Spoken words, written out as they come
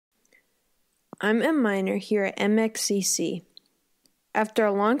I'm a minor here at MxCC. After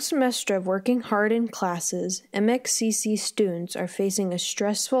a long semester of working hard in classes, MxCC students are facing a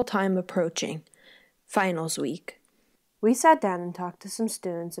stressful time approaching, finals week. We sat down and talked to some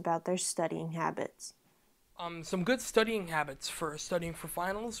students about their studying habits. Some good studying habits for studying for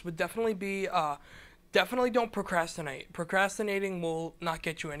finals would definitely be, definitely don't procrastinate. Procrastinating will not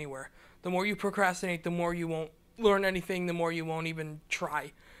get you anywhere. The more you procrastinate, the more you won't learn anything, the more you won't even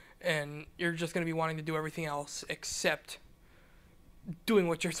try. And you're just going to be wanting to do everything else except doing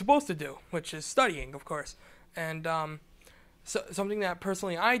what you're supposed to do, which is studying, of course. And so something that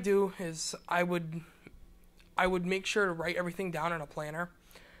personally I do is I would make sure to write everything down in a planner,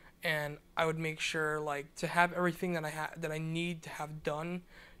 and I would make sure to have everything that I need to have done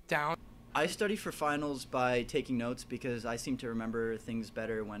down. I study for finals by taking notes because I seem to remember things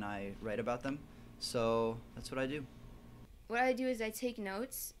better when I write about them. So that's what I do. What I do is I take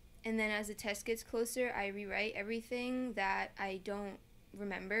notes, and then as the test gets closer, I rewrite everything that I don't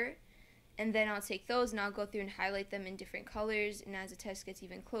remember. And then I'll take those and I'll go through and highlight them in different colors. And as the test gets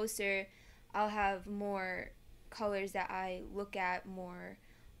even closer, I'll have more colors that I look at more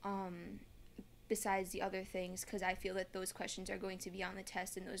besides the other things, because I feel that those questions are going to be on the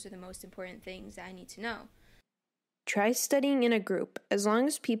test and those are the most important things that I need to know. Try studying in a group. As long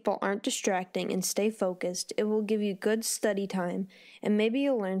as people aren't distracting and stay focused, it will give you good study time, and maybe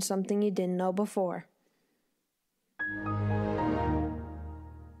you'll learn something you didn't know before.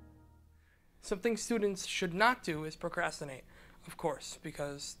 Something students should not do is procrastinate, of course,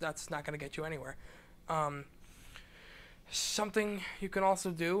 because that's not going to get you anywhere. Something you can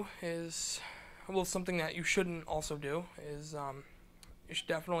also do is, something that you shouldn't also do is you should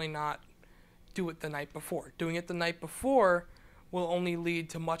definitely not do it the night before. Doing it the night before will only lead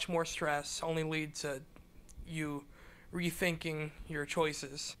to much more stress, only lead to you rethinking your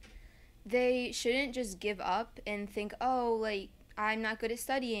choices. They shouldn't just give up and think, oh, I'm not good at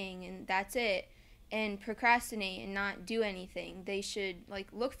studying and that's it, and procrastinate and not do anything. They should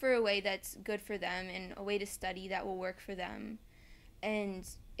look for a way that's good for them and a way to study that will work for them. And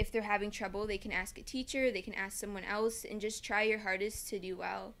if they're having trouble, they can ask a teacher, they can ask someone else, and just try your hardest to do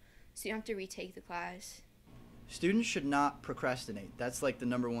well so you don't have to retake the class. Students should not procrastinate. That's the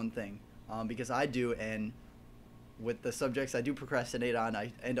number one thing, because I do, and with the subjects I do procrastinate on,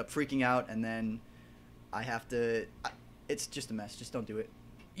 I end up freaking out, and then it's just a mess. Just don't do it.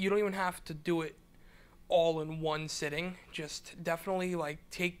 You don't even have to do it all in one sitting. Just definitely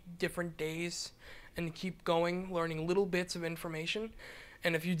take different days and keep going, learning little bits of information.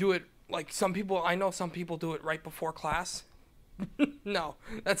 And if you do it I know some people do it right before class. No,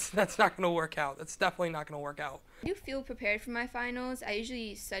 that's not going to work out. That's definitely not going to work out. I do feel prepared for my finals. I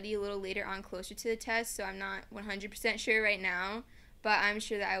usually study a little later on, closer to the test, so I'm not 100% sure right now, but I'm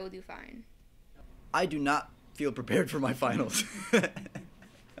sure that I will do fine. I do not feel prepared for my finals.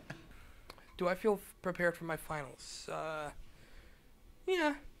 Do I feel prepared for my finals?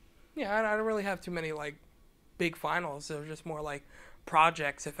 Yeah, I don't really have too many big finals. They're just more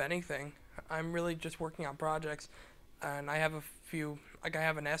projects, if anything. I'm really just working on projects, and I have a few, I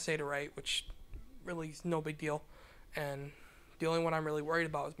have an essay to write, which really is no big deal, and the only one I'm really worried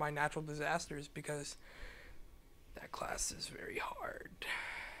about is my natural disasters, because that class is very hard.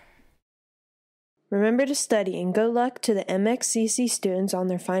 Remember to study, and good luck to the MxCC students on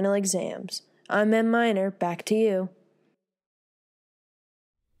their final exams. I'm M Minor, back to you.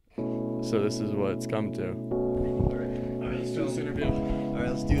 So this is what it's come to. Alright, let's do this interview. Alright,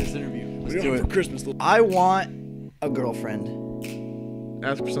 let's do this interview. Let's do it for Christmas. I want a girlfriend.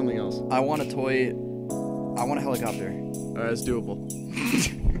 Ask for something else. I want a toy. I want a helicopter. Alright, it's doable.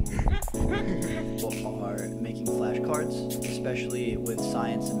 People are making flashcards, especially with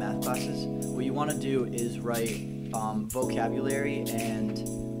science and math classes. What you want to do is write vocabulary and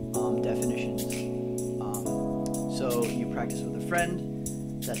definitions. So you practice with a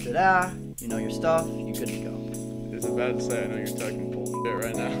friend, da-da-da, you know your stuff, you're good to go. It's about to say I know you're talking bullshit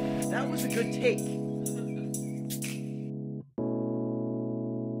right now. That was a good take.